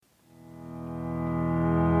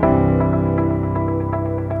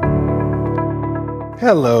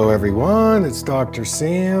Hello, everyone. It's Dr.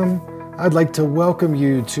 Sam. I'd like to welcome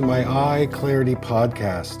you to my Eye Clarity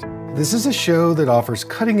podcast. This is a show that offers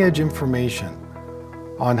cutting edge information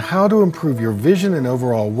on how to improve your vision and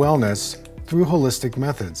overall wellness through holistic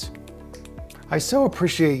methods. I so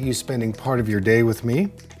appreciate you spending part of your day with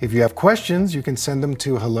me. If you have questions, you can send them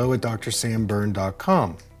to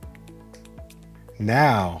hello@drsambyrne.com.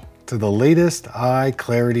 Now, to the latest Eye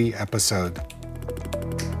Clarity episode.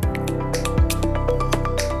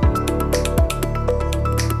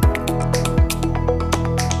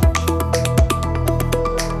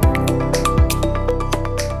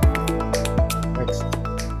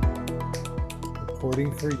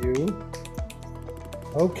 Recording for you.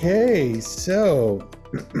 Okay, so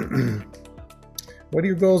what are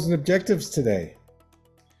your goals and objectives today?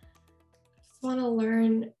 I want to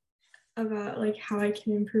learn about how I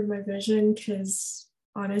can improve my vision, because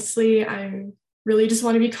honestly, I really just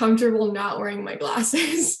want to be comfortable not wearing my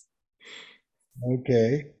glasses.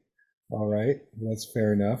 Okay, all right, that's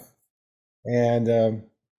fair enough. And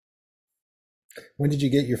when did you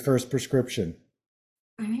get your first prescription?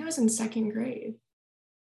 I think I was in second grade.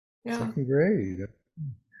 Yeah. Second grade.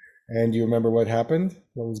 And do you remember what happened?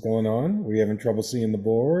 What was going on? Were you having trouble seeing the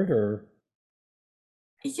board or?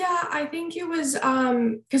 Yeah, I think it was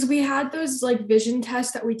because we had those vision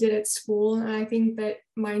tests that we did at school, and I think that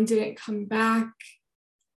mine didn't come back,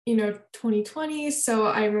 2020. So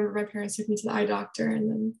I remember my parents took me to the eye doctor,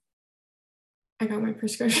 and then I got my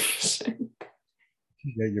prescription.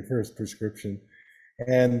 You got your first prescription.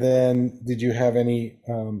 And then did you have any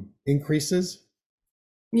increases?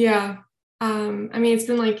 Yeah. I mean, it's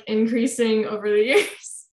been increasing over the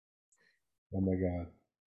years. Oh my God.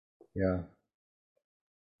 Yeah.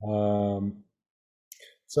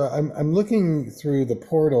 So I'm looking through the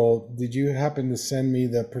portal. Did you happen to send me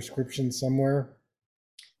the prescription somewhere?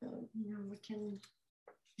 Yeah, we can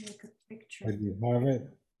make a picture. Or do you have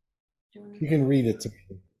it? You can read it to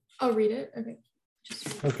me. I'll read it. Okay.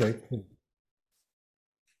 Just Okay.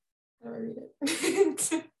 How do I read it?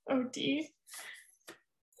 OD.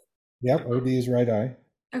 Yep, OD is right eye.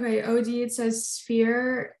 Okay, OD, it says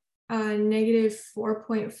sphere negative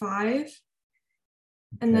 4.5.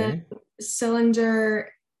 And then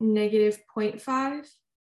cylinder negative 0.5.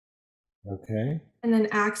 Okay. And then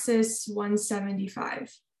axis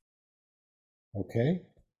 175. Okay.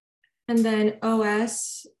 And then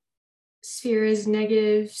OS sphere is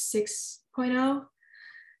negative 6.0.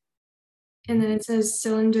 And then it says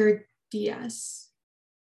cylinder DS.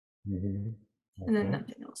 Mm-hmm. Okay. And then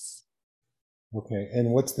nothing else. Okay.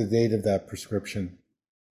 And what's the date of that prescription?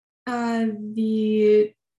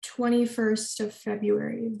 The 21st of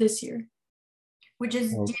February of this year. we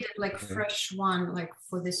just Okay. did fresh one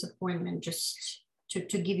for this appointment, just to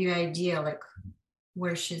give you an idea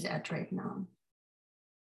where she's at right now.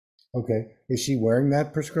 Okay. Is she wearing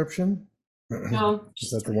that prescription? No.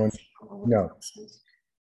 Is that the one? No.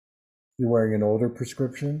 You're wearing an older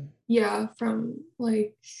prescription? Yeah, from how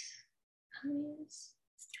many years?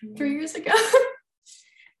 3 years ago.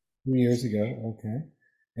 3 years ago. Okay.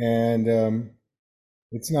 And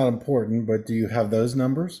it's not important, but do you have those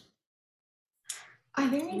numbers? I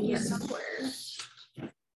think in here somewhere.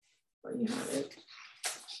 Where you have it.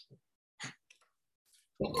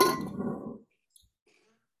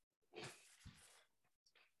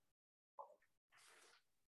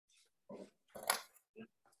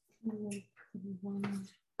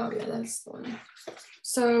 Oh yeah, that's the one.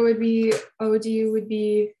 So it would be OD would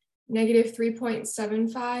be negative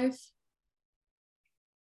 3.75.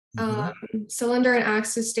 Cylinder and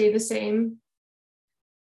axis stay the same.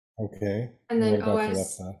 Okay. And then what about the OS left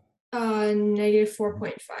side? negative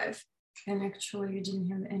 4.5. And actually, you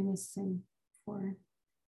didn't have anything for.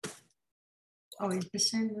 Oh, it's the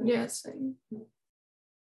same. Yeah, same.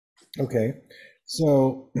 Okay.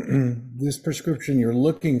 So this prescription you're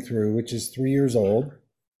looking through, which is 3 years old,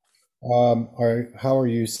 how are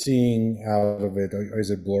you seeing out of it?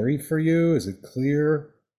 Is it blurry for you? Is it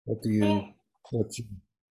clear?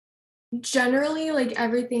 Generally,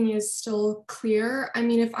 everything is still clear. I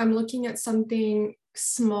mean, if I'm looking at something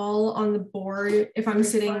small on the board, if I'm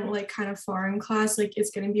sitting kind of far in class,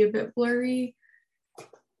 it's going to be a bit blurry.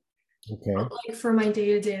 Okay. But, for my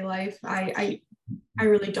day-to-day life, I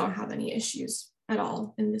really don't have any issues at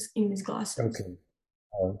all in these glasses. Okay.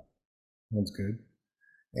 That's good.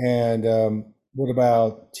 And what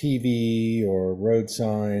about TV or road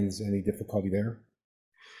signs? Any difficulty there?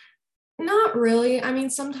 Not really. I mean,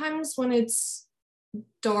 sometimes when it's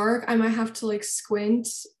dark, I might have to squint,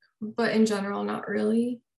 but in general, not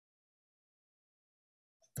really.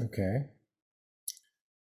 Okay.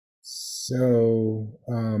 So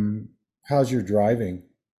How's your driving?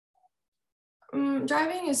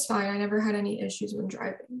 Driving is fine. I never had any issues when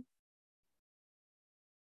driving.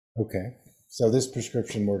 Okay. So this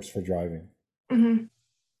prescription works for driving. Hmm.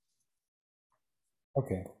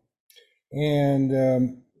 Okay.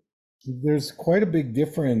 And there's quite a big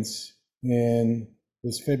difference in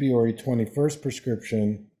this February 21st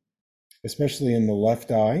prescription, especially in the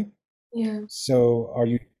left eye. Yeah. So are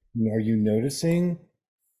you noticing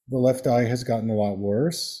the left eye has gotten a lot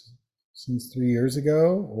worse since 3 years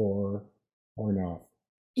ago, or not?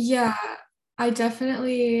 Yeah, I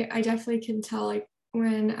definitely can tell like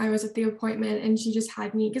when I was at the appointment and she just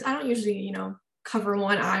had me because I don't usually, cover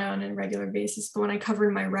one eye on a regular basis, but when I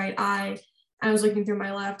covered my right eye, I was looking through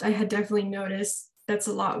my left, I had definitely noticed that's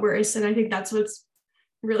a lot worse. And I think that's what's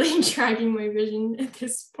really dragging my vision at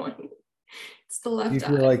this point. It's the Do you left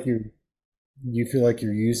feel eye. like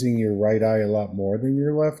you're using your right eye a lot more than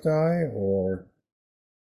your left eye, or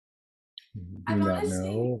do I've you not honestly,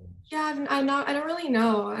 know? yeah, I don't really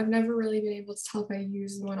know. I've never really been able to tell if I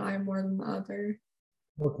use one eye more than the other.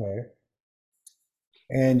 Okay.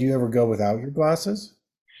 And do you ever go without your glasses?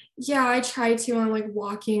 Yeah, I try to on like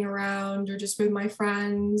walking around or just with my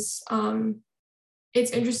friends.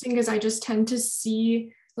 It's interesting because I just tend to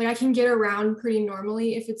see like I can get around pretty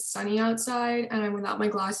normally if it's sunny outside and I'm without my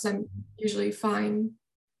glasses, I'm usually fine.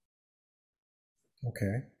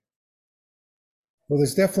 Okay. Well,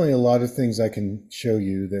 there's definitely a lot of things I can show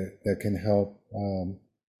you that can help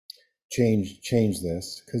change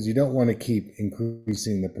this, because you don't want to keep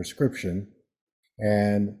increasing the prescription.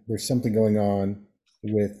 And there's something going on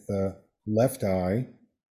with the left eye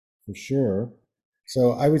for sure.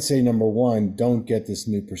 So I would say number one, don't get this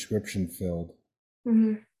new prescription filled.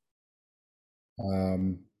 Hmm.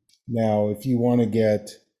 Um, Now, if you want to get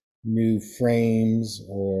new frames,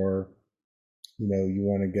 or you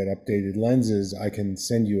want to get updated lenses, I can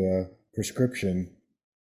send you a prescription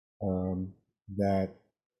um, that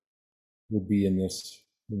would be in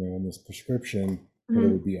this prescription, but it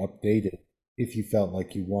Hmm. would be updated if you felt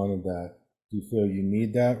like you wanted that. Do you feel you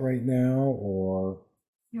need that right now, or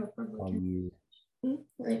You probably are can. you?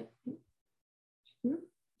 Right.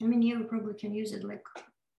 I mean, you probably can use it like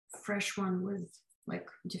fresh one with like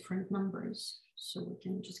different numbers, so we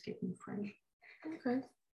can just get new frame. Okay.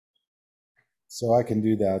 So I can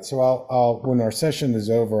do that. So I'll when our session is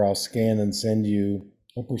over, I'll scan and send you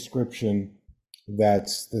a prescription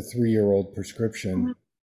that's the 3-year-old prescription,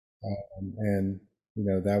 Mhm. and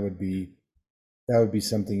that would be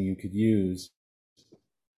something you could use.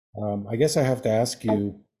 I guess I have to ask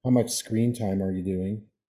you, how much screen time are you doing?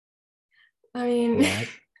 I A mean, lot?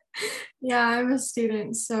 yeah, I'm a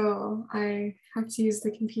student, so I have to use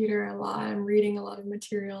the computer a lot. I'm reading a lot of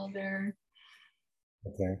material there.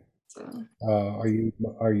 Okay. So,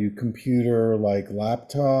 Are you computer, like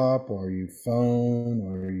laptop, or are you phone,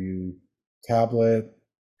 or are you tablet?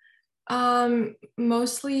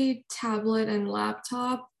 mostly tablet and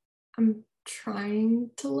laptop. I'm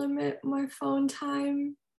trying to limit my phone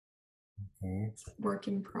time. Okay. Work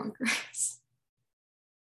in progress.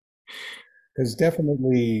 Because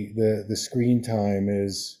definitely the screen time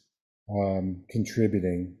is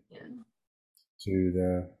contributing Yeah. to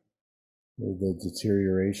the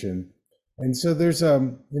deterioration. And so there's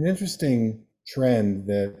an interesting trend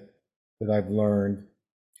that I've learned,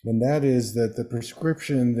 and that is that the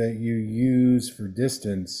prescription that you use for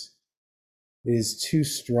distance is too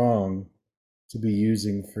strong to be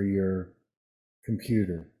using for your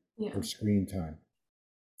computer Yeah. for screen time.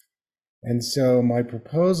 And so my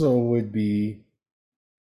proposal would be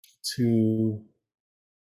to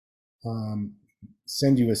um,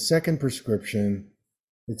 send you a second prescription.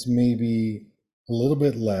 It's maybe a little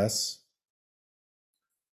bit less,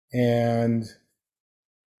 and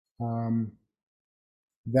um,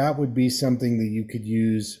 that would be something that you could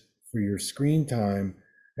use for your screen time.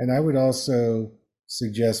 And I would also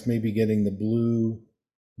suggest maybe getting the blue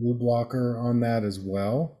blocker on that as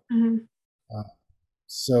well, Hmm. uh,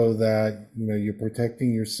 so that you're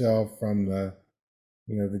protecting yourself from the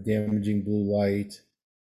damaging blue light,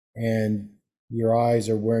 and your eyes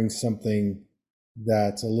are wearing something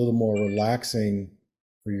that's a little more relaxing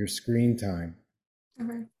for your screen time.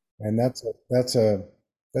 Okay. And that's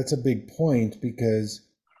a big point, because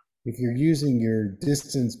if you're using your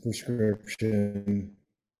distance prescription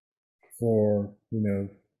for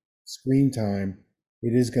screen time,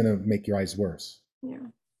 it is going to make your eyes worse. Yeah.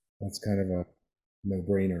 That's kind of a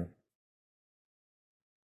no-brainer.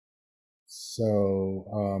 So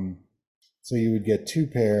you would get two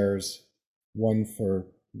pairs, one for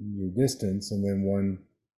your distance and then one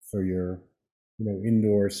for your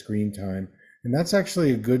indoor screen time. And that's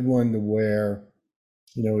actually a good one to wear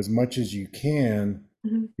as much as you can,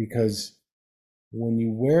 Mhm. because when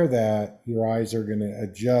you wear that, your eyes are going to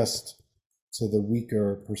adjust to the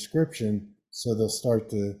weaker prescription, so they'll start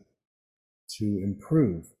to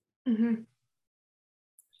improve. Mhm.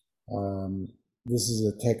 Um, this is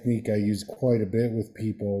a technique I use quite a bit with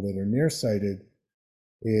people that are nearsighted,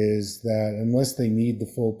 is that unless they need the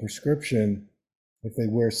full prescription, if they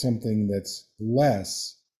wear something that's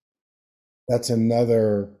less, that's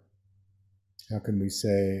another, how can we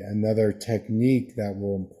say, another technique that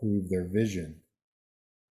will improve their vision.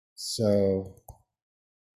 So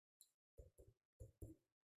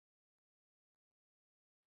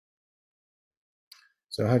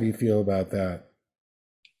how do you feel about that?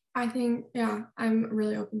 I think, yeah, I'm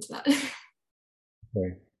really open to that.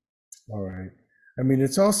 Okay, all right. I mean,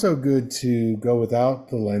 it's also good to go without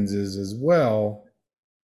the lenses as well,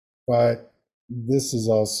 but this is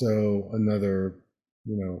also another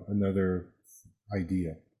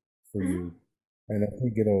idea for Mhm. you. And I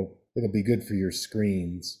think it'll be good for your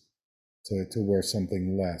screens to wear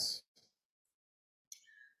something less.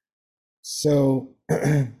 So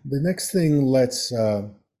the next thing let's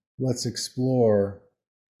explore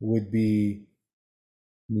would be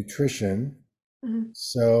nutrition. Mhm.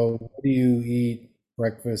 So what do you eat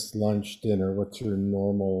breakfast, lunch, dinner? What's your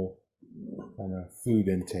normal kind of food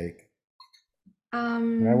intake?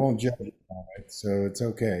 And I Um, won't judge you on it, so it's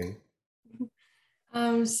okay.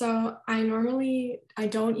 so I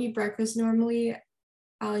don't eat breakfast normally.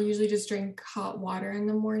 I'll usually just drink hot water in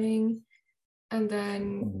the morning, and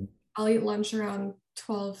then Mhm. I'll eat lunch around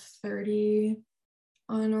 12:30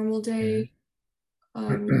 on a normal day.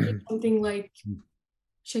 Usually something like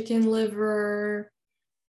chicken liver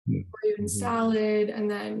or even Mhm. salad, and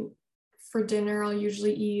then for dinner I'll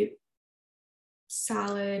usually eat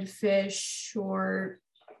salad, fish, or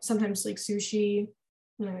sometimes like sushi,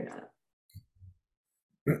 something like that.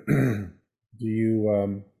 Do you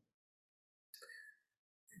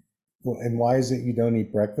well, and why is it you don't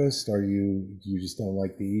eat breakfast? Do you just don't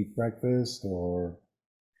like to eat breakfast, or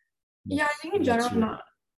Yeah, I think in general, what's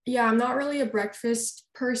your I'm not really a breakfast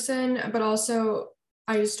person, but also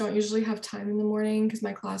I just don't usually have time in the morning because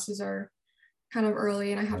my classes are kind of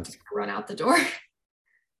early and I have I to see. run out the door.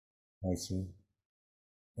 I see.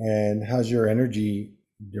 And how's your energy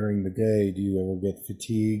during the day? Do you ever get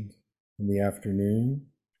fatigued in the afternoon?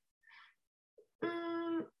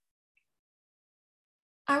 Mm,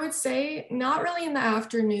 I would say not really in the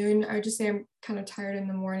afternoon. I would just say I'm kind of tired in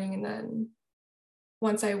the morning, and then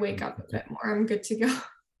once I wake up a Okay. bit more, I'm good to go.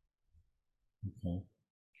 Okay.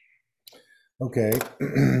 Okay.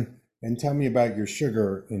 And tell me about your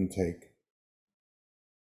sugar intake.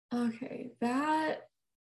 Okay, that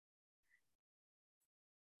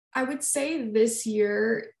I would say this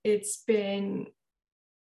year it's been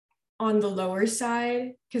on the lower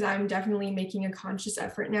side because I'm definitely making a conscious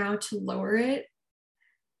effort now to lower it.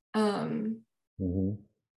 Um, Hmm.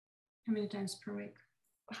 How many times per week?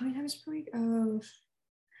 how many times per week?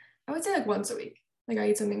 I would say like once a week. Like I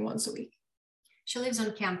eat something once a week. She lives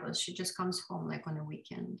on campus. She just comes home like on a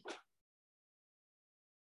weekend.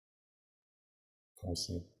 I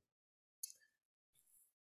see.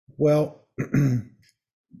 Well,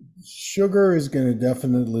 sugar is going to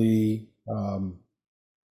definitely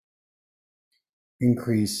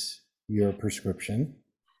increase your prescription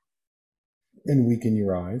and weaken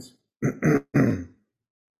your eyes.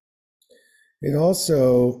 It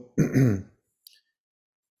also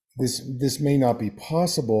this may not be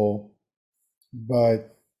possible,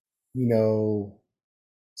 but you know,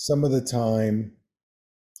 some of the time,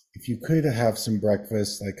 if you could have some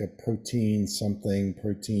breakfast, like a protein something,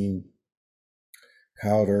 protein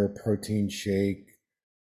powder, protein shake,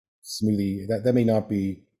 smoothie, that may not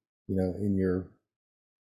be, in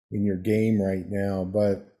your game right now,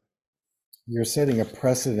 but you're setting a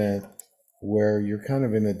precedent where you're kind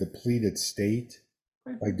of in a depleted state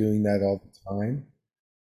by Mhm. doing that all the time.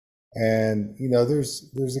 And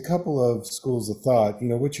there's a couple of schools of thought.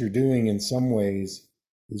 What you're doing in some ways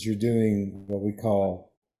is you're doing what we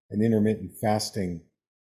call an intermittent fasting,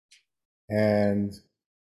 and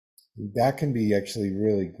that can be actually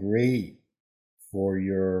really great for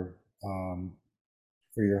your um,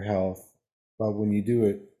 for your health. But when you do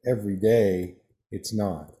it every day, it's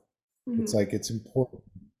not. It's Mhm. like it's important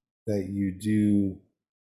that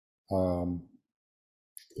um,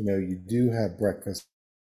 you do have breakfast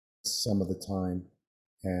some of the time,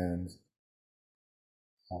 and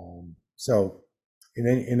so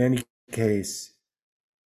in any case,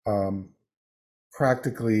 um,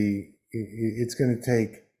 practically, it's going to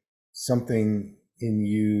take something in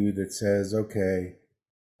you that says, okay,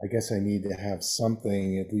 I guess I need to have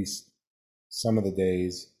something at least some of the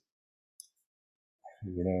days,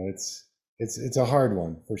 it's a hard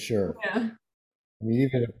one for sure. Yeah. I mean,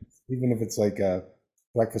 even if it's like a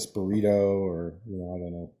breakfast burrito, or I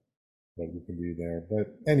don't know what you can do there.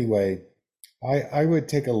 But anyway, I would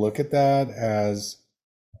take a look at that as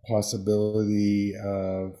a possibility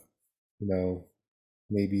of,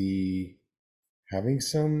 maybe having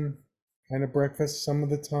some kind of breakfast some of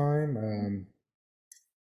the time.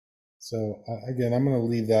 So again, I'm going to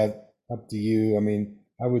leave that up to you. I mean,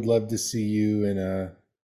 I would love to see you in a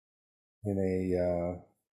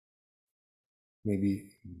maybe,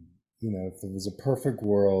 if there was a perfect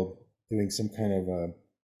world, doing some kind of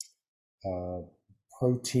a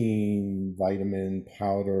protein vitamin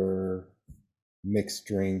powder mixed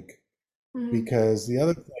drink. Hmm. Because the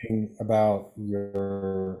other thing about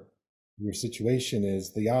your situation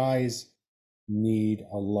is the eyes need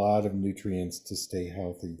a lot of nutrients to stay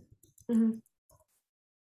healthy. Hmm.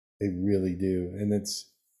 They really do. And it's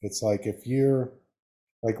like, if you're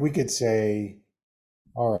like, we could say,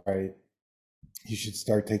 all right, you should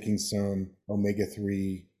start taking some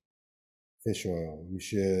omega-3 fish oil. You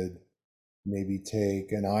should maybe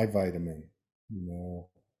take an eye vitamin, you know,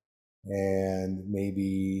 and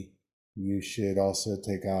maybe you should also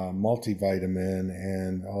take a multivitamin,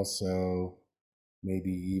 and also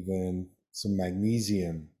maybe even some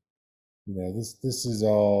magnesium. This is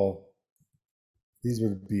all, these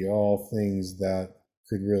would be all things that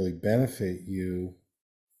could really benefit you,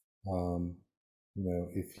 um,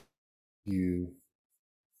 if you,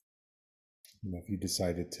 if you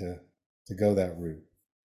decided to go that route.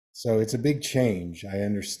 So it's a big change. I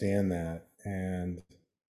understand that, and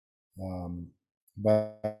um,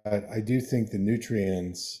 but I do think the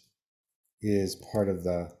nutrients is part of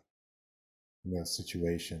the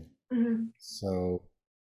situation. Hmm. So,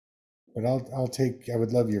 but I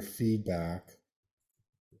would love your feedback.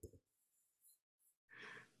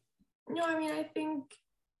 No, I mean, I think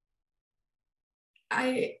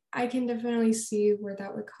I can definitely see where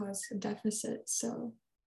that would cause a deficit. So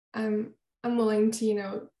I'm willing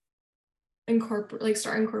to, incorporate like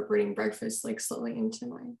start incorporating breakfast like slowly into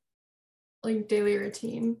my like daily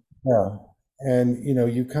routine. Yeah. And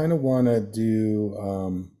you kind of want to do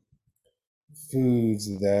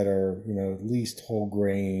foods that are, at least whole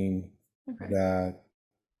grain, Okay. that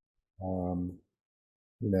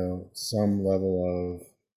some level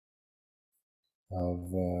of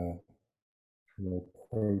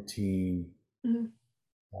protein Hmm.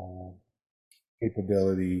 uh,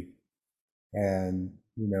 capability, and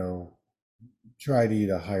try to eat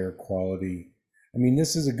a higher quality. I mean,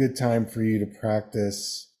 this is a good time for you to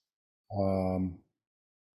practice, um,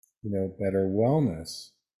 better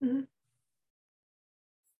wellness, Hmm.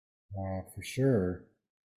 for sure.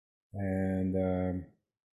 And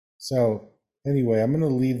so, anyway, I'm going to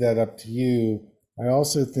leave that up to you. I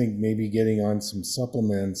also think maybe getting on some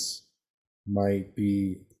supplements might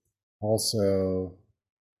be also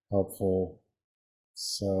helpful.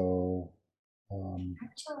 So, um,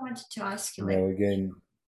 Actually, I wanted to ask you, like, again,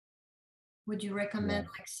 would you recommend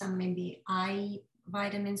yeah. like some maybe eye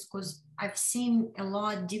vitamins? Because I've seen a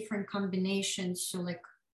lot different combinations. So like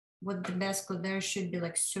what the best, because there should be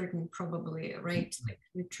like certain probably, right, like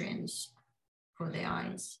nutrients for the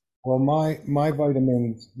eyes. Well, my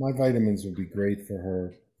vitamins would be great for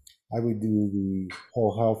her. I would do the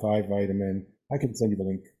whole health eye vitamin. I can send you the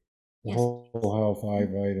link. The Yes. whole health eye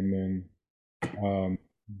vitamin. Um,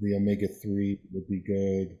 the omega-3 would be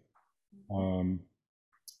good. Um,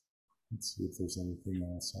 let's see if there's anything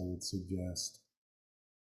else I would suggest.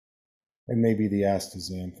 And maybe the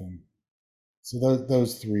astaxanthin. So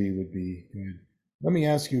those three would be good. Let me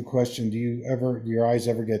ask you a question. Do your eyes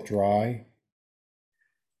ever get dry?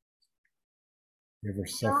 You ever Not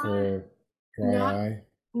suffer dry not eye?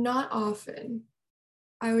 not often.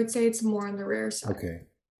 I would say it's more on the rare side. Okay.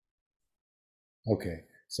 Okay.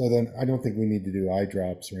 So then I don't think we need to do eye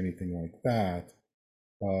drops or anything like that.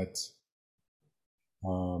 But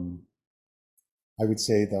um, I would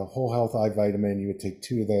say the whole health eye vitamin, you would take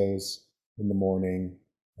two of those in the morning,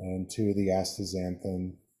 and two of the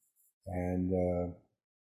astaxanthin, and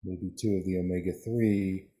maybe two of the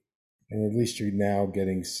omega-3. And at least you're now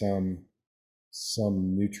getting some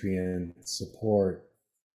nutrient support,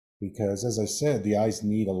 because, as I said, the eyes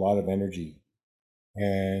need a lot of energy,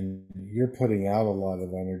 and you're putting out a lot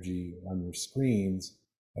of energy on your screens,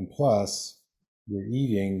 and plus you're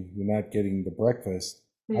eating, you're not getting the breakfast.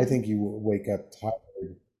 I Mm. think you will wake up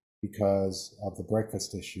tired because of the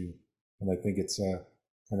breakfast issue, and I think it's a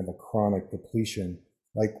kind of a chronic depletion.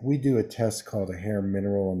 Like, we do a test called a hair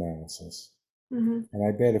mineral analysis, Hmm. and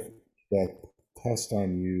I bet if that test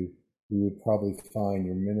on you, you would probably find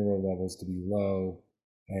your mineral levels to be low,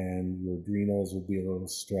 and your adrenals would be a little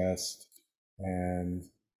stressed, and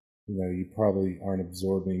you probably aren't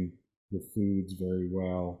absorbing your foods very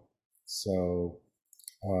well. So,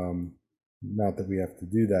 not that we have to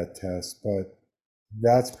do that test, but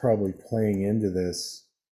that's probably playing into this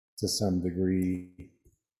to some degree.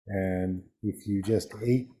 And if you just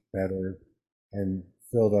ate better and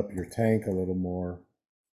filled up your tank a little more,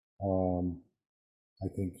 um, I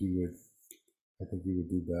think you would, I think you would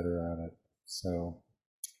do better at it. So,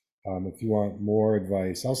 if you want more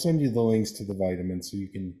advice, I'll send you the links to the vitamins so you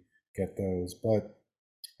can get those. But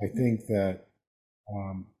I think that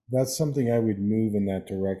that's something I would move in that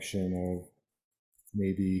direction of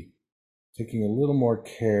maybe taking a little more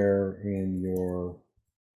care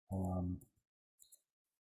um,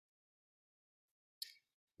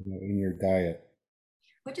 in your diet.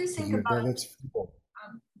 What do you think about That's go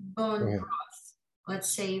bone ahead. broth?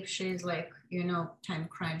 Let's say if she's like, time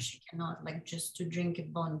crunch, she cannot like just to drink a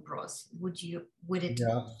bone broth. Would it?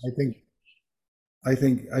 Yeah, I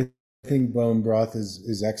think I think bone broth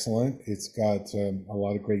is excellent. It's got a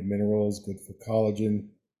lot of great minerals, good for collagen,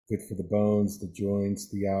 good for the bones, the joints,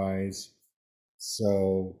 the eyes.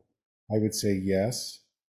 So I would say yes.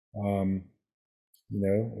 Um,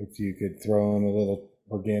 if you could throw in a little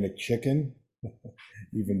organic chicken,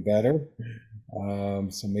 even better.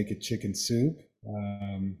 So make it chicken soup.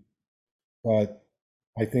 But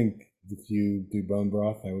I think if you do bone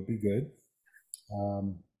broth, that would be good.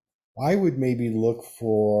 Um, I would maybe look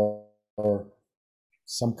for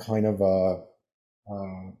some kind of a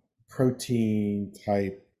protein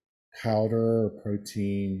type powder or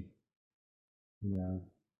protein, you know,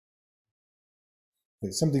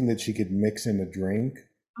 something that she could mix in a drink.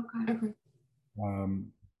 Okay. Okay.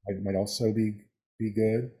 Might also be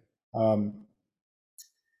good. Um,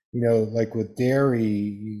 like with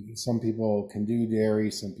dairy, some people can do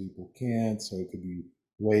dairy, some people can't. So it could be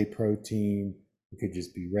whey protein, it could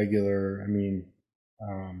just be regular. I mean,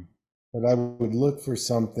 but I would look for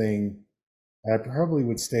something. I probably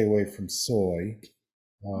would stay away from soy,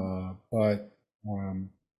 but um,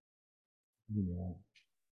 you know,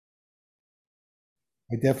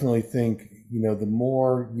 I definitely think the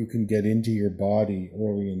more you can get into your body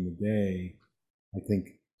early in the day, I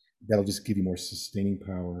think that'll just give you more sustaining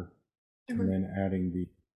power, and Okay. then adding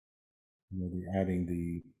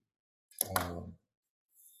um,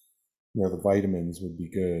 the vitamins would be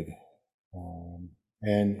good.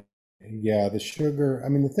 And yeah, the sugar. I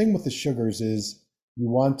mean, the thing with the sugars is you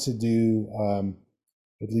want to do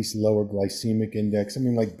at least lower glycemic index. I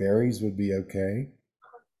mean, like berries would be okay,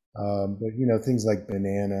 but things like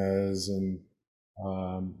bananas and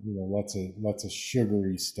lots of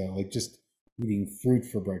sugary stuff, like just eating fruit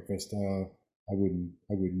for breakfast. I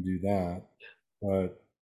wouldn't do that. But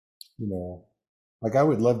you know, like I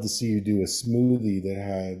would love to see you do a smoothie that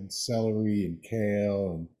had celery and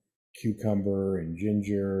kale and cucumber and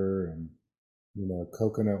ginger and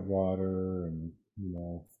coconut water and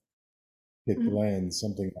get Mhm. blends,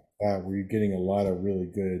 something like that, where you're getting a lot of really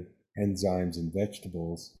good enzymes and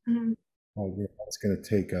vegetables. Mhm. Well, it's going to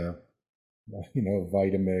take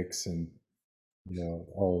Vitamix and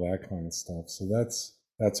all of that kind of stuff. So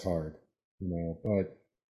that's hard, But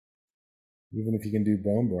even if you can do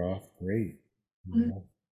bone broth, great. You Mhm. know,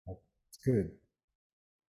 it's good.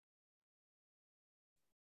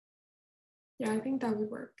 Yeah, I think that would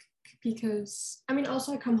work because I mean,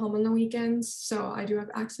 also I come home on the weekends, so I do have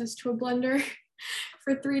access to a blender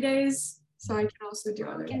for 3 days, so I can also do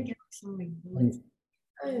other We can things. get some like bullets. Um,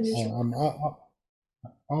 Unusual.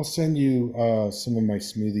 I'll send you some of my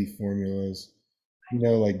smoothie formulas.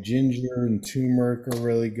 Like ginger and turmeric are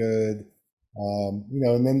really good.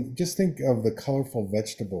 And then just think of the colorful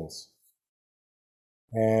vegetables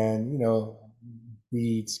and,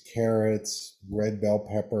 beets, carrots, red bell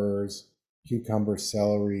peppers, cucumber,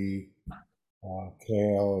 celery,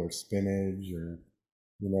 kale or spinach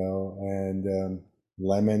and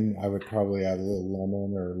lemon. I would probably add a little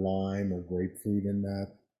lemon or lime or grapefruit in that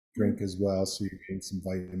Mhm. drink as well. So you're getting some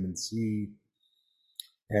vitamin C.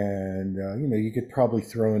 And, you could probably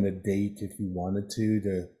throw in a date if you wanted to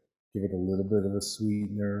give it a little bit of a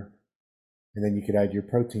sweetener. And then you could add your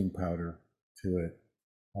protein powder to it.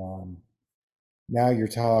 Um, Now you're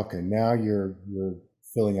talking. Now you're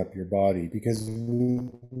filling up your body because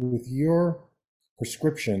with your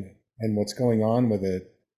prescription and what's going on with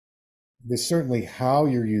it, there's certainly how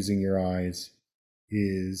you're using your eyes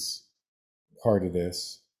is part of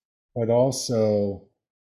this, but also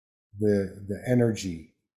the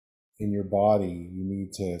energy in your body. You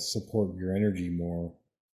need to support your energy more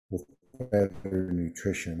with better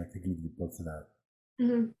nutrition. I think you need both of that.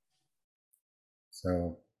 Mhm.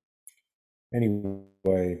 So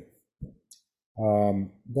anyway,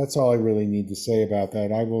 that's all I really need to say about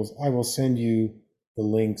that. I will send you the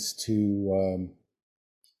links to,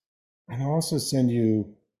 and I'll also send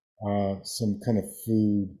you some kind of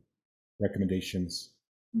food recommendations,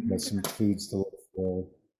 some foods to look for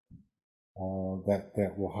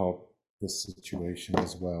that will help this situation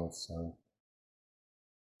as well.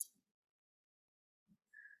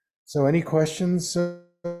 So any questions so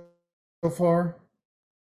far?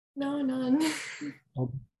 No, none.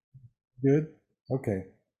 Oh, good. Okay.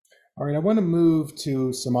 All right. I want to move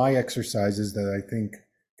to some eye exercises that I think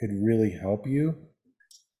could really help you.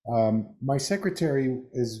 My secretary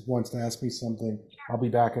wants to ask me something. I'll be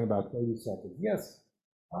back in about 30 seconds. Yes.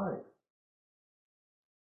 All right.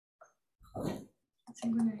 It's a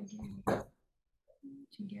good idea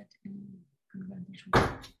to get когда даже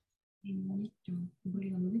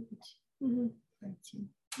бульон выпить, пойти.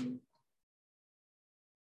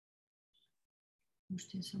 Потому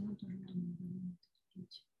что я сама тоже думаю, бульон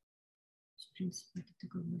пить. В принципе, это ты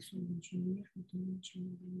как бы особо ничего не ешь, но ты ничего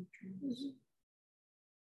не ешь.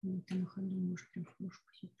 Ты на ходу можешь прям в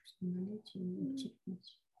кружку себе просто налить и идти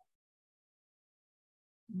пить.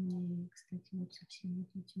 И, кстати, вот со всем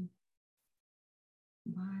вот этим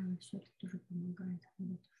Байла, все это тоже помогает,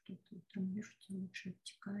 когда ты что-то утром ешь, у тебя лучше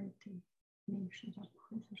оттекает и меньше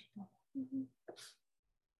запаха изо рта.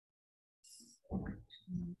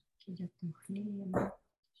 Едят там хлеб,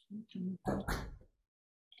 утром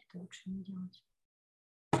это лучше не делать.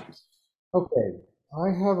 Okay, I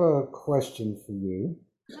have a question for you.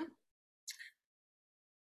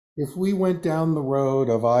 If we went down the road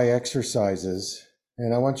of eye exercises,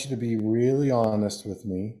 and I want you to be really honest with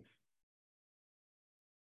me.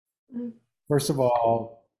 First of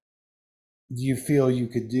all, do you feel you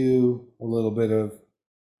could do a little bit of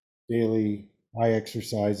daily eye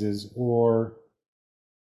exercises, or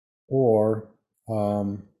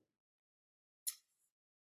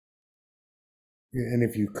and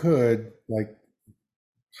if you could, like,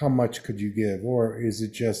 how much could you give, or is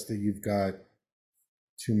it just that you've got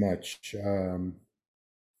too much on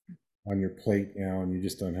your plate now and you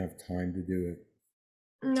just don't have time to do it?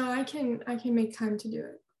 No, I can make time to do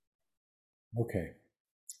it. Okay.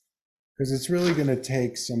 Because it's really going to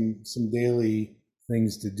take some daily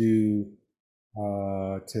things to do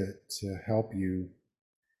to help you.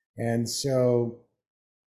 And so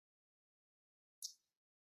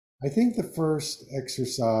I think the first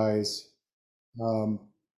exercise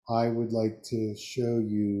I would like to show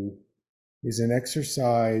you is an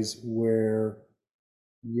exercise where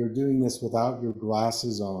you're doing this without your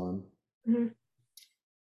glasses on,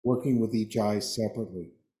 working with each eye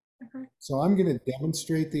separately. Okay. So I'm going to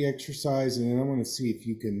demonstrate the exercise, and then I want to see if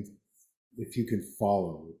you can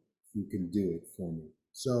follow it, if you can do it for me.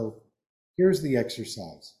 So here's the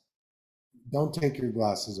exercise. Don't take your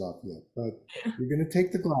glasses off yet, but you're going to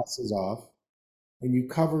take the glasses off and you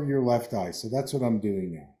cover your left eye. So that's what I'm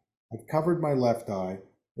doing now. I've covered my left eye,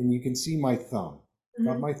 and you can see my thumb.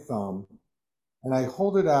 Got my thumb, and I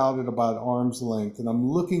hold it out at about arm's length, and I'm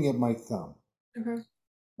looking at my thumb. Okay.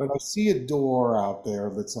 But I see a door out there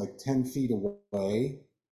that's like 10 feet away.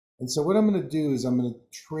 And so what I'm going to do is I'm going to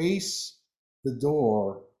trace the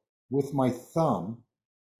door with my thumb,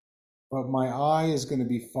 but my eye is going to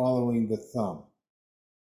be following the thumb.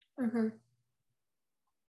 Okay.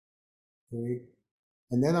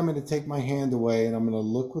 And then I'm going to take my hand away and I'm going to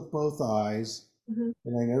look with both eyes.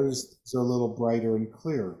 And I notice it's a little brighter and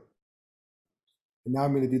clearer. And now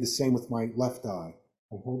I'm going to do the same with my left eye.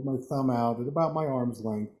 I hold my thumb out at about my arm's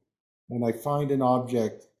length, and I find an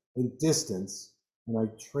object in distance, and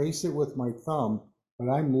I trace it with my thumb, but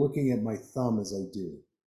I'm looking at my thumb as I do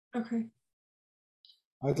it. Okay.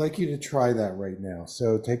 I'd like you to try that right now.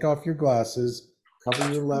 So take off your glasses,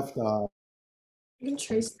 cover your left eye. You can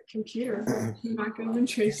trace the computer. I'm not going to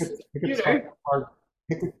trace the computer.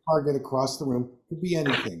 Pick a target across the room. It could be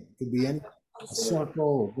anything. It could be a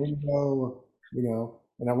circle, a window,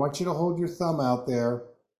 and I want you to hold your thumb out there.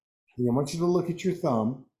 And I want you to look at your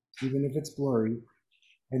thumb, even if it's blurry.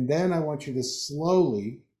 And then I want you to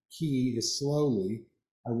slowly,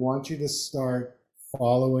 I want you to start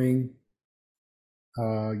following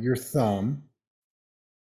your thumb.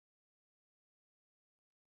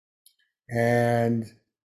 And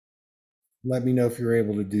let me know if you're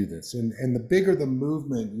able to do this. And the bigger the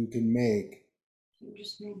movement you can make,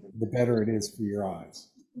 the better it is for your eyes.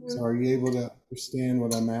 So are you able to understand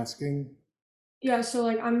what I'm asking? Yeah, so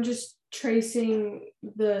like I'm just tracing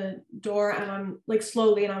the door and I'm like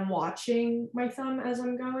slowly and I'm watching my thumb as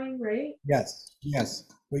I'm going, right? Yes.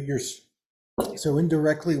 But so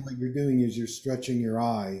indirectly what you're doing is you're stretching your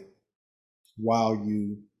eye while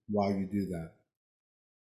you do that.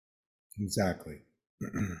 Exactly.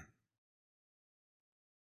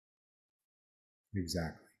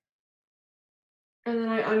 Exactly. And then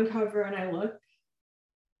I uncover and I look.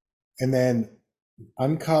 And then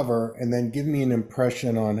uncover, and then give me an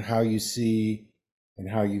impression on how you see and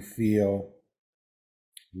how you feel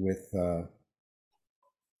with your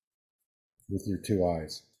two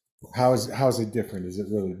eyes. How's it different? Is it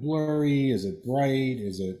really blurry? Is it bright?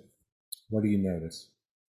 What do you notice?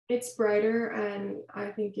 It's brighter, and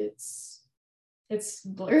I think it's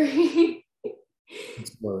blurry. It's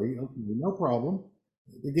blurry. Okay, no problem.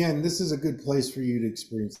 Again, this is a good place for you to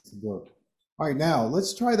experience the blur. All right, now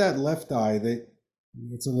let's try that left eye. That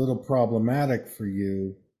it's a little problematic for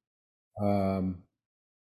you.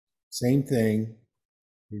 Same thing.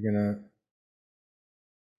 You're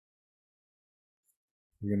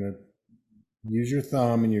gonna use your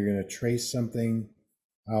thumb and you're gonna trace something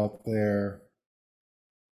out there.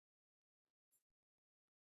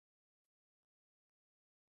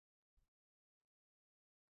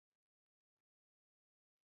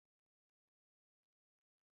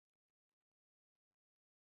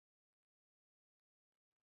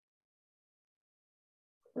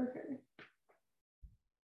 Okay.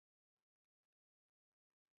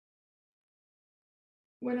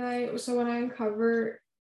 When I uncover,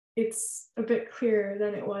 it's a bit clearer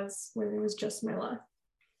than it was when it was just my left.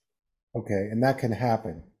 Okay, and that can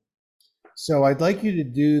happen. So I'd like you to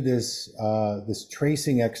do this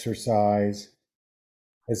tracing exercise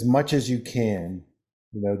as much as you can,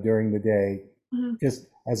 during the day, just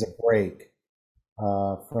as a break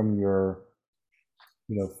from your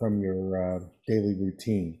daily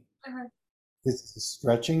routine. This is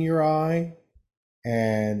stretching your eye,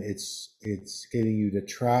 and it's getting you to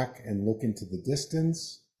track and look into the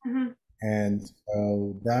distance, and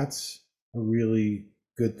that's a really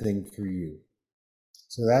good thing for you.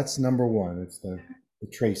 So that's number one. It's the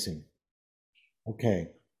tracing.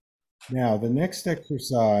 Okay. Now the next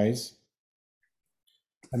exercise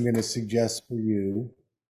I'm going to suggest for you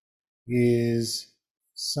is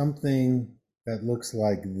something that looks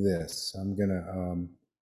like this. I'm gonna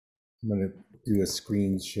do a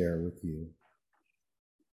screen share with you.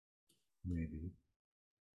 Maybe.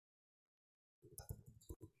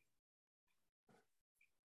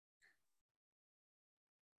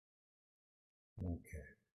 Okay.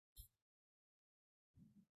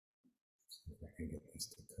 See if I can get this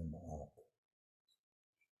to come up.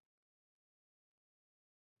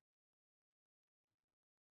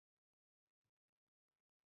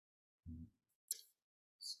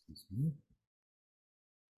 Excuse me.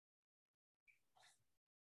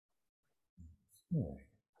 Okay.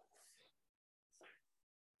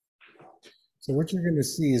 So what you're going to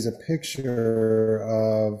see is a picture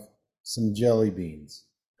of some jelly beans.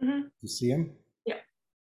 You see them? Yeah.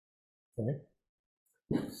 Okay.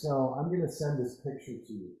 So I'm going to send this picture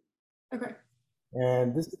to you. Okay.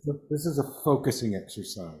 And this is a focusing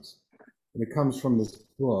exercise. And it comes from this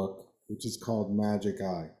book, which is called Magic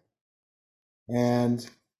Eye. And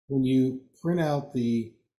when you print out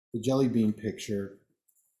the jelly bean picture,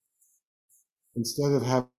 instead of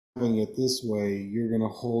having it this way, you're going to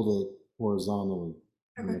hold it horizontally.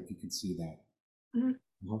 I don't know if you can see that.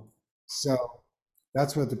 So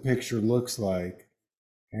that's what the picture looks like.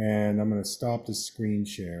 And I'm going to stop the screen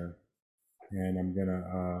share, and I'm going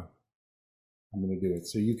to do it.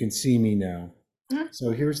 So you can see me now.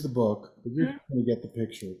 So here's the book, but you're going to get the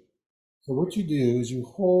picture. So what you do is you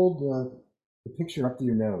hold the picture up to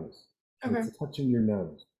your nose. So it's touching your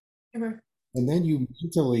nose. And then you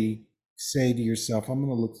mentally say to yourself, I'm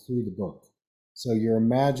going to look through the book. So you're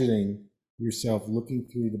imagining yourself looking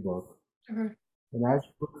through the book. And as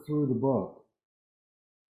you look through the book,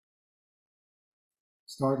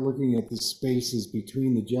 start looking at the spaces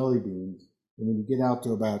between the jelly beans. And when you get out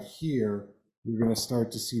to about here, you're going to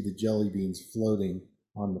start to see the jelly beans floating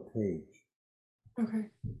on the page. Okay.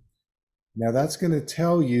 Now that's going to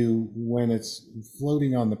tell you, when it's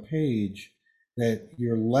floating on the page, that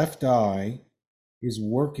your left eye is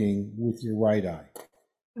working with your right eye.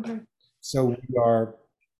 Okay. So we are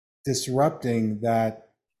disrupting that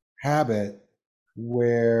habit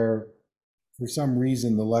where for some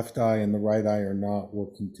reason the left eye and the right eye are not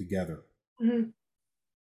working together.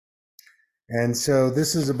 And so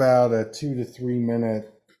this is about a 2 to 3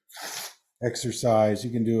 minute exercise.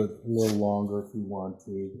 You can do it a little longer if you want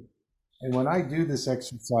to. And when I do this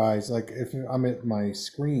exercise, like if I'm at my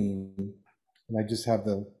screen and I just have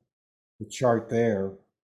the chart there,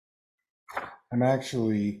 I'm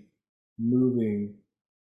actually moving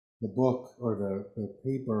the book or the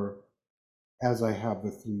paper as I have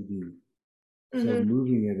the 3D. So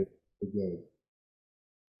moving it is good.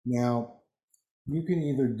 Now, you can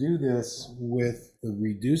either do this with the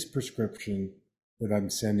reduced prescription that I'm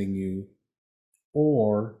sending you,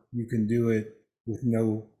 or you can do it with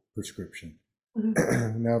no prescription.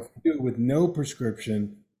 Mhm. Now, if you do it with no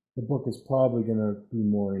prescription, the book is probably going to be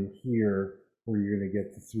more in here where you're going to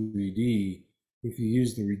get the 3D. If you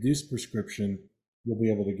use the reduced prescription, you'll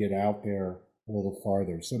be able to get out there a little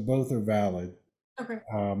farther. So both are valid. Okay.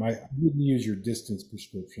 I wouldn't use your distance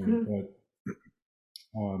prescription, Mhm. but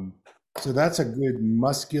so that's a good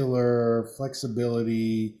muscular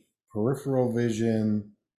flexibility, peripheral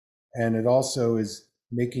vision, and it also is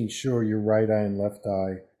making sure your right eye and left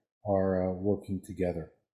eye are working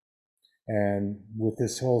together. And with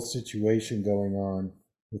this whole situation going on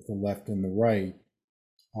with the left and the right,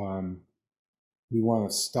 um, we want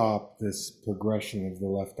to stop this progression of the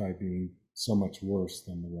left eye being so much worse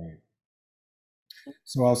than the right.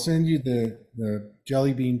 So I'll send you the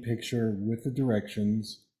jelly bean picture with the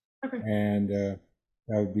directions, Okay. and that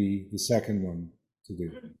would be the second one to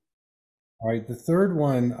do. All right, the third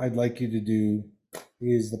one I'd like you to do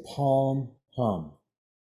is the palm hum.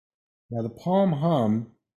 Now, the palm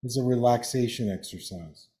hum is a relaxation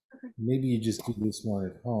exercise. Maybe you just do this one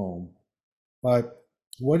at home, but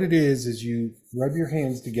what it is you rub your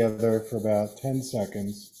hands together for about 10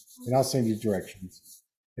 seconds, and I'll send you directions.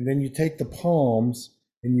 And then you take the palms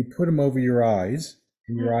and you put them over your eyes,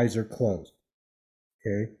 and your Mhm. eyes are closed.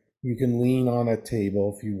 Okay. You can lean on a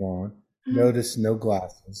table if you want. Mhm. Notice no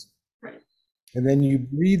glasses. Right. And then you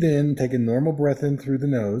breathe in, take a normal breath in through the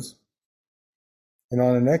nose. And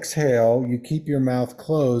on an exhale, you keep your mouth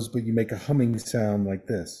closed, but you make a humming sound like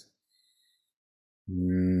this.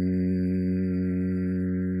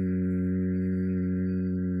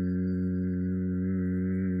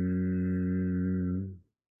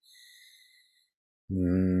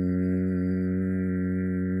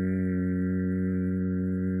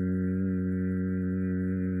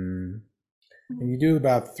 And Mhm. you do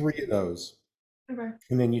about 3 of those. Okay.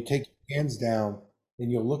 And then you take your hands down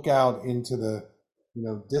and you'll look out into the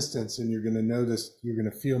distance, and you're going to notice, you're going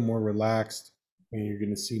to feel more relaxed, and you're going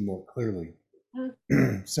to see more clearly.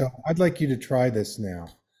 Mhm. So I'd like you to try this now.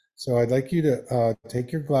 So I'd like you to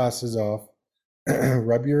take your glasses off,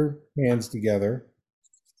 rub your hands together,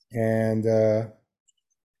 and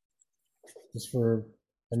just for,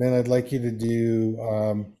 and then I'd like you to do,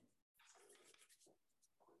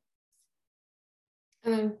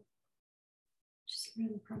 And then, Just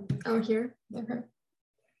really probably. oh, here. Okay.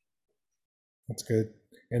 that's good.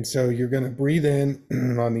 And so you're going to breathe in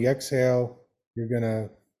on the exhale. You're going to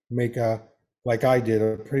make a, like I did,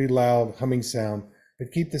 a pretty loud humming sound,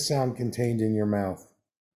 but keep the sound contained in your mouth.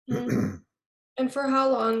 Mhm. And for how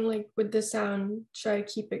long, like, would the sound should I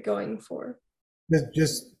keep it going for?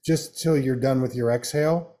 Just till you're done with your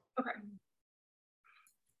exhale. Okay.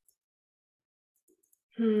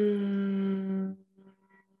 Hmm.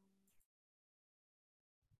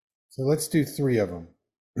 So let's do 3 of them.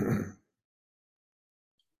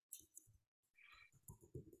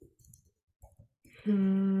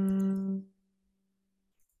 Hmm.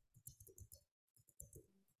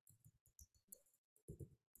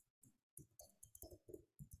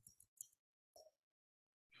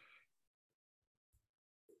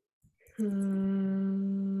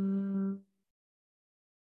 Hmm.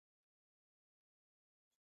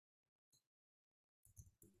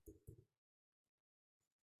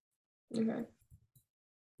 Okay.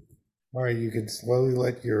 All right, you can slowly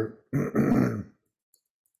let your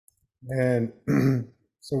and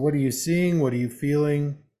so what are you seeing? What are you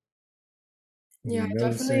feeling? What are Yeah, you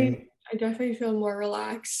noticing? I definitely feel more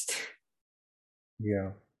relaxed.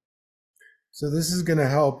 Yeah. So this is going to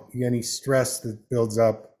help any stress that builds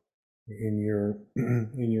up in your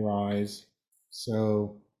in your eyes.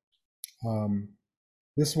 So um,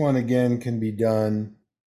 this one again can be done,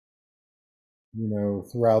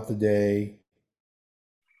 throughout the day,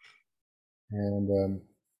 and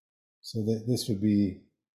so that this would be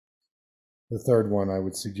the third one I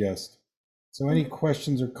would suggest. So any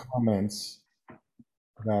questions or comments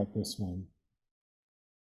about this one?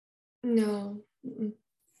 No. Mm-mm.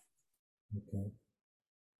 Okay.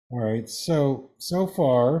 All right. So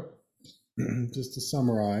far, just to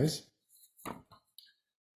summarize,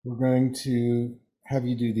 we're going to have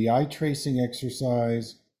you do the eye tracing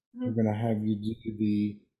exercise. We're Mhm. going to have you do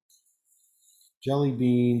the jelly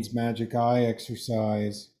beans magic eye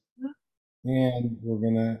exercise, and we're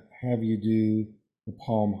going to have you do the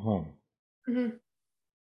palm hum. Mhm.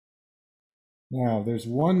 Now, there's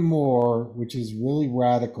one more which is really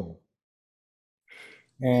radical.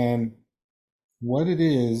 And what it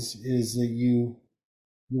is that you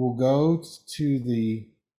will go to the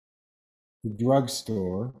the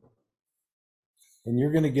drugstore, and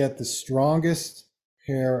you're going to get the strongest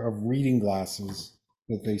pair of reading glasses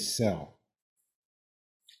that they sell.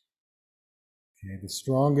 Okay, the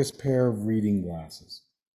strongest pair of reading glasses.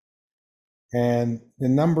 And the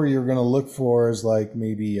number you're going to look for is like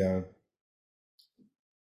maybe a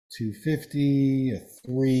 250, a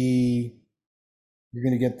 3. You're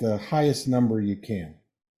going to get the highest number you can.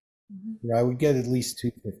 Mm-hmm. I would get at least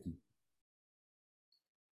 250.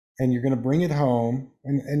 And you're going to bring it home.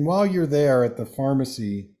 And while you're there at the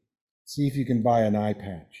pharmacy, see if you can buy an eye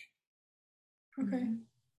patch. Okay.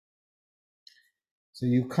 So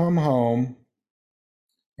you come home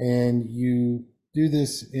and you do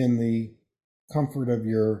this in the comfort of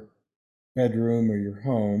your bedroom or your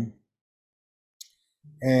home.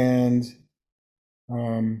 And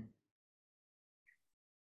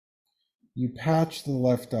you patch the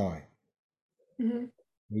left eye. Mm-hmm.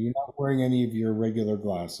 You're not wearing any of your regular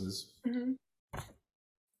glasses. Mm-hmm.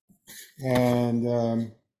 And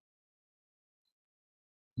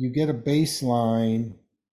you get a baseline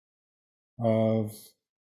of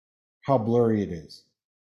how blurry it is.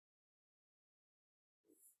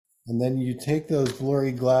 And then you take those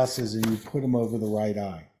blurry glasses and you put them over the right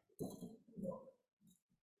eye.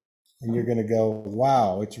 And you're going to go,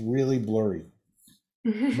 wow, it's really blurry.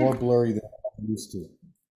 More blurry than I'm used to.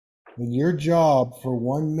 And your job for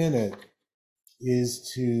 1 minute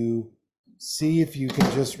is to see if you can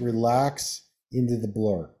just relax into the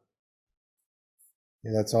blur.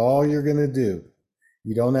 And that's all you're going to do.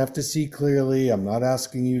 You don't have to see clearly. I'm not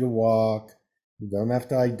asking you to walk. You don't have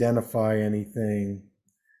to identify anything.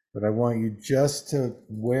 But I want you just to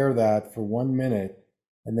wear that for 1 minute,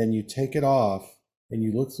 and then you take it off and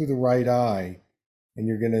you look through the right eye, and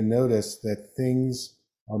you're going to notice that things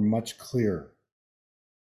are much clearer.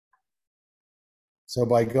 So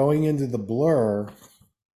by going into the blur,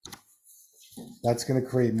 that's going to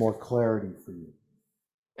create more clarity for you.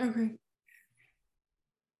 Okay.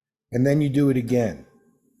 And then you do it again.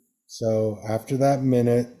 So after that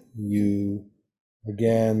minute, you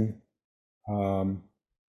again,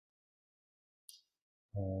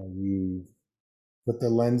 you put the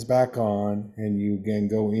lens back on and you again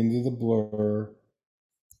go into the blur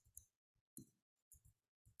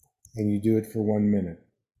and you do it for 1 minute.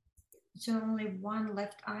 So only one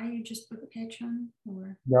left eye you just put the patch on?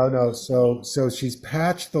 Or? No. So she's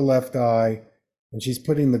patched the left eye and she's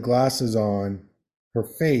putting the glasses on her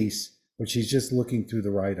face, but she's just looking through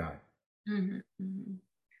the right eye. Mm-hmm. Mm-hmm.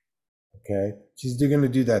 Okay. She's going to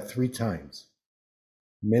do that 3 times.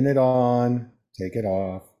 Minute on, take it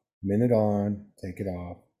off. Minute on, take it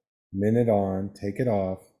off. Minute on, take it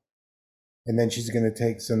off. And then she's going to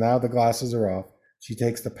take, so now the glasses are off. She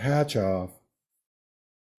takes the patch off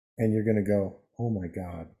and you're going to go, oh my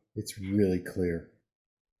God, it's really clear.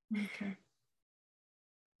 Okay.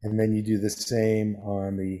 And then you do the same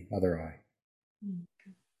on the other eye.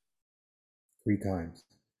 Okay. 3 times.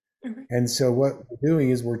 Okay. And so what we're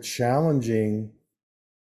doing is we're challenging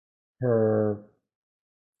her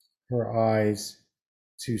eyes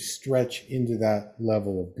to stretch into that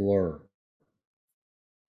level of blur.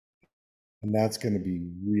 And that's going to be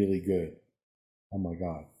really good. Oh my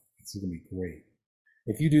God, this is going to be great.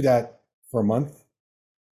 If you do that for a month,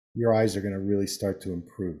 your eyes are going to really start to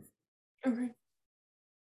improve. Okay.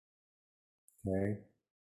 Okay.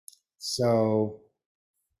 So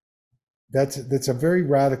that's a very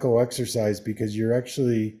radical exercise because you're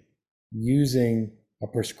actually using a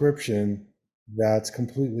prescription that's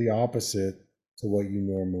completely opposite to what you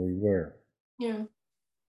normally wear. Yeah.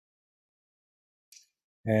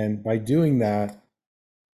 And by doing that,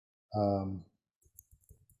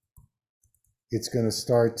 it's going to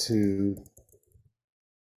start to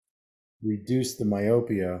reduce the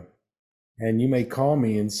myopia. And you may call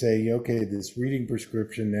me and say, okay, this reading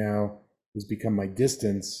prescription now has become my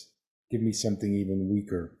distance. Give me something even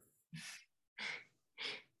weaker.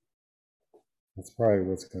 That's probably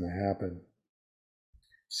what's going to happen.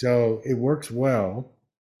 So it works well,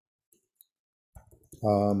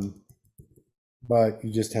 but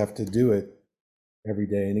you just have to do it every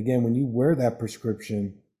day. And again, when you wear that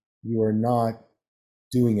prescription, you are not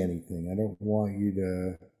doing anything. I don't want you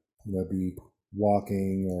to be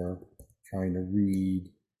walking or trying to read.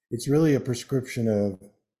 It's really a prescription of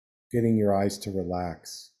getting your eyes to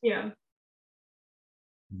relax. Yeah.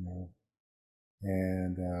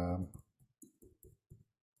 And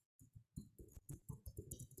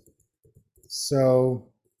so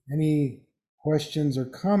any questions or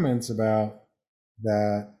comments about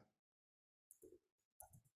that?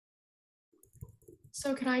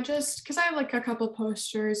 So can I just, because I have like a couple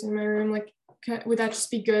posters in my room, like would that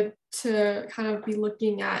just be good to kind of be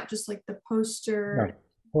looking at just like the poster? Yeah,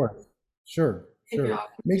 of course. Sure, sure.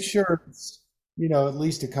 Make sure it's, at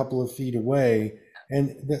least a couple of feet away.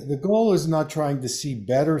 And the goal is not trying to see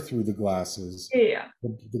better through the glasses. Yeah.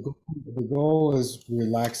 The goal is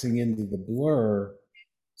relaxing into the blur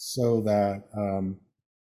so that,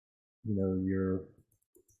 you're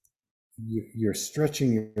you're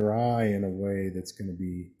stretching your eye in a way that's going to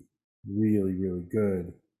be really, really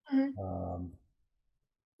good. Mhm.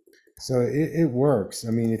 So it works.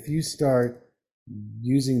 I mean, if you start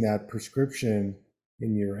using that prescription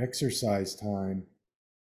in your exercise time,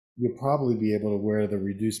 you'll probably be able to wear the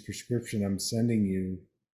reduced prescription I'm sending you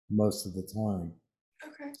most of the time.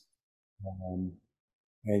 Okay. Um,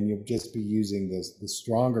 and you'll just be using the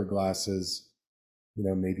stronger glasses,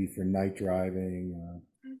 maybe for night driving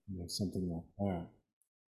or something like that.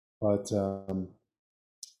 But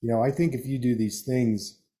I think if you do these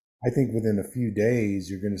things, I think within a few days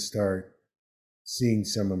you're going to start seeing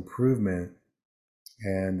some improvement.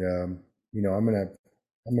 And I'm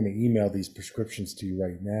gonna email these prescriptions to you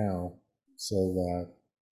right now so that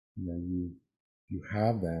you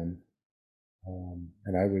have them.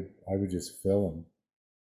 And I would just fill them.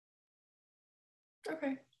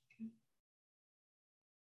 Okay.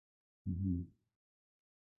 Mm-hmm.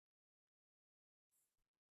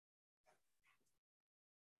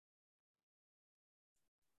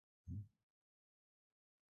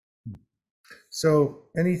 So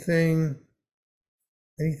anything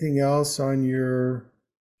else on your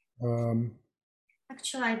um,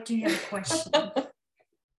 Actually, I do have a question.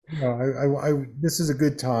 this is a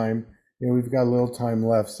good time. We've got a little time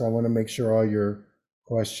left, so I want to make sure all your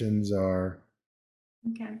questions are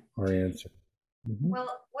Okay. answered. Mm-hmm.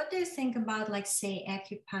 Well, what do you think about, like, say,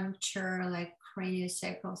 acupuncture, like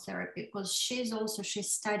craniosacral therapy? Because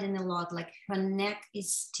she's studying a lot, like her neck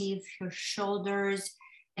is stiff, her shoulders.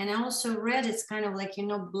 And I also read it's kind of like,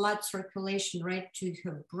 blood circulation, right, to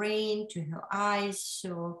her brain, to her eyes.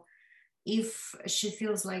 So if she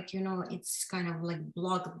feels like, it's kind of like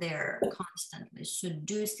blocked there constantly. So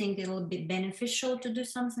do you think it'll be beneficial to do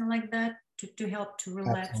something like that to help to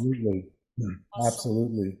relax? Absolutely. Also,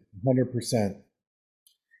 Absolutely. 100%.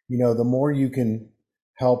 The more you can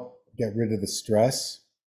help get rid of the stress,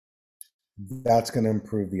 that's going to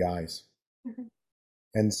improve the eyes. Mhm.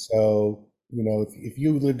 And so, if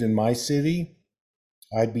you lived in my city,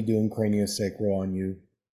 I'd be doing craniosacral on you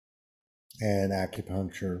and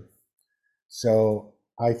acupuncture. So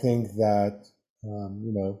I think that,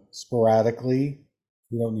 sporadically,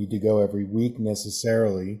 you don't need to go every week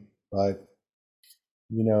necessarily, but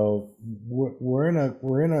we're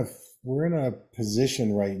in a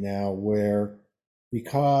position right now where,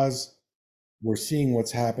 because we're seeing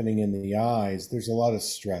what's happening in the eyes, there's a lot of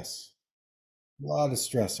stress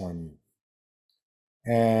on you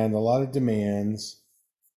and a lot of demands.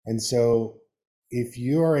 And so if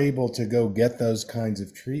you are able to go get those kinds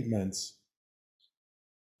of treatments,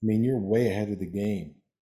 I mean, you're way ahead of the game,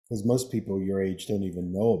 because most people your age don't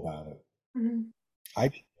even know about it. Mhm. I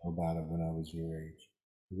didn't know about it when I was your age.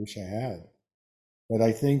 I wish I had. But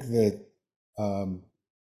I think that um,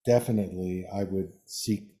 definitely I would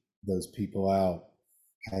seek those people out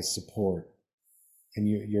as support. And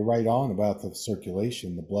you're right on about the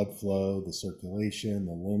circulation, the blood flow, the circulation,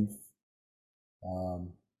 the lymph.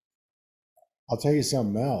 Um, I'll tell you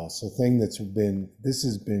something else. A thing this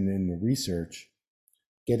has been in the research,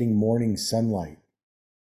 getting morning sunlight,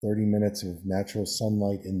 30 minutes of natural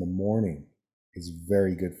sunlight in the morning is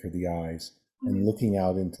very good for the eyes, and Mhm. looking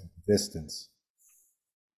out into the distance.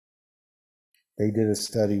 They did a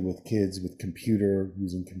study with kids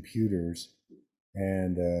using computers,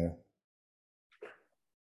 and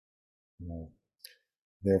you know,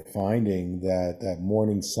 they're finding that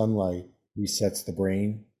morning sunlight resets the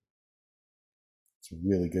brain. It's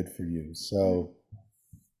really good for you. So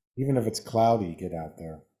even if it's cloudy, get out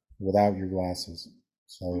there without your glasses.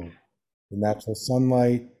 So the natural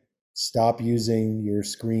sunlight, stop using your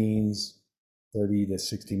screens 30 to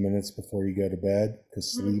 60 minutes before you go to bed,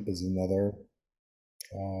 because sleep is another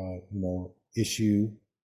issue.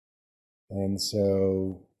 And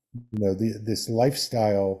so this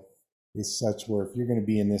lifestyle is such where, if you're going to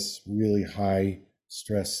be in this really high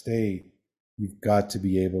stress state, you've got to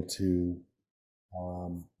be able to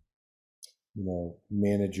um,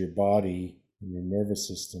 manage your body and your nervous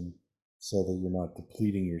system so that you're not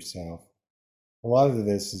depleting yourself. A lot of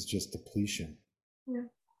this is just depletion. Yeah.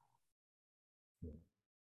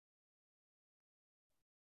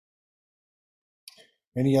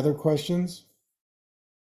 Any other questions?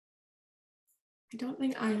 I don't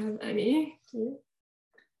think I have any.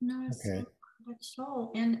 no, Okay. That's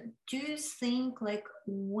all. And do you think like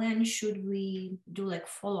when should we do like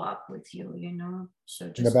follow up with you? So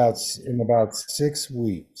In just about 6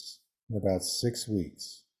 weeks. In about 6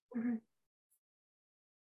 weeks. Mhm.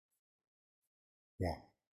 Yeah.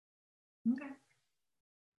 okay.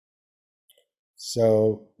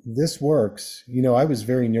 So this works. I was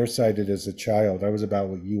very nearsighted as a child. I was about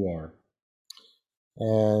what you are.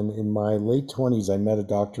 And in my late 20s, I met a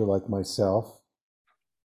doctor like myself.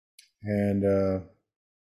 And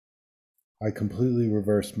I completely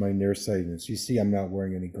reversed my nearsightedness. You see, I'm not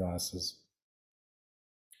wearing any glasses.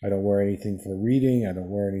 I don't wear anything for reading. I don't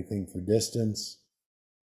wear anything for distance.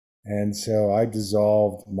 And so I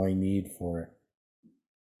dissolved my need for it.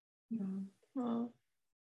 Wow.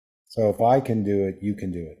 So if I can do it, you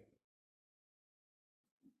can do it.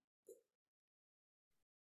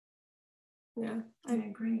 Yeah, I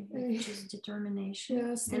agree. It's just determination.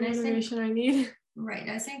 Yeah, it's the And motivation I need. Right.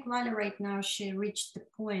 I think Vale right now, she reached the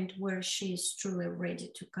point where she's truly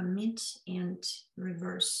ready to commit and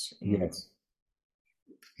reverse. Yes.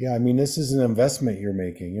 Yeah, I mean, this is an investment you're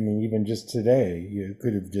making. I mean, even just today, you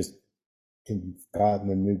could have just gotten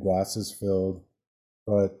the new glasses filled,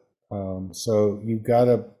 but so you got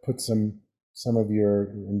to put some of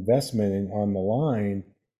your investment on the line,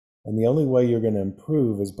 and the only way you're going to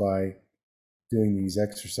improve is by doing these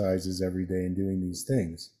exercises every day and doing these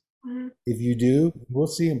things. Mm-hmm. If you do, we'll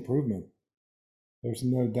see improvement. There's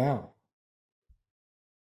no doubt.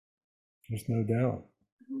 There's no doubt.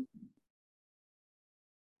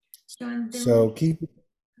 So keep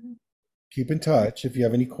in touch. If you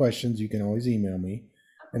have any questions, you can always email me,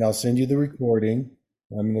 and I'll send you the recording.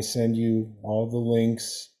 I'm going to send you all the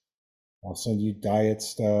links. I'll send you diet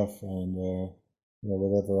stuff and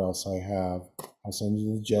whatever else I have. I'll send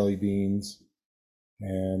you the jelly beans,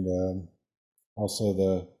 and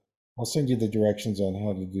also I'll send you the directions on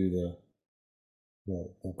how to do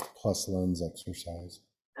the plus lens exercise.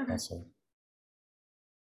 Okay. Also.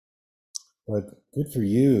 But good for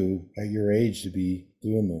you at your age to be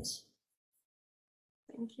doing this.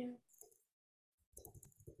 Thank you.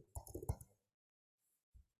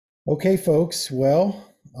 Okay, folks.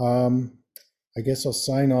 Well, I guess I'll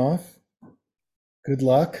sign off. Good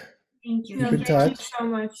luck. Thank you. Keep in touch. Thank you so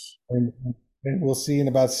much. And we'll see you in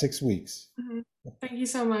about 6 weeks. Mm-hmm. Thank you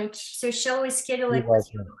so much. So shall we schedule like with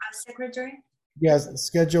you, our secretary? Yes,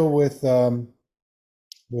 schedule with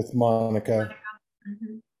Monica.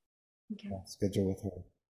 Mm-hmm. Okay. Yeah, schedule with her.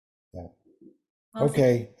 Yeah. Well,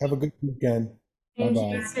 Okay. Have a good weekend. Thank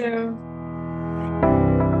Bye-bye. you too.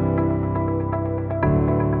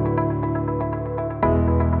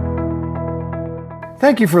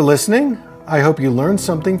 Thank you for listening. I hope you learned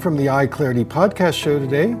something from the Eye Clarity podcast show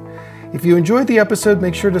today. If you enjoyed the episode,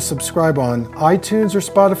 make sure to subscribe on iTunes or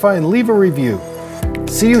Spotify and leave a review.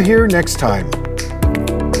 See you here next time.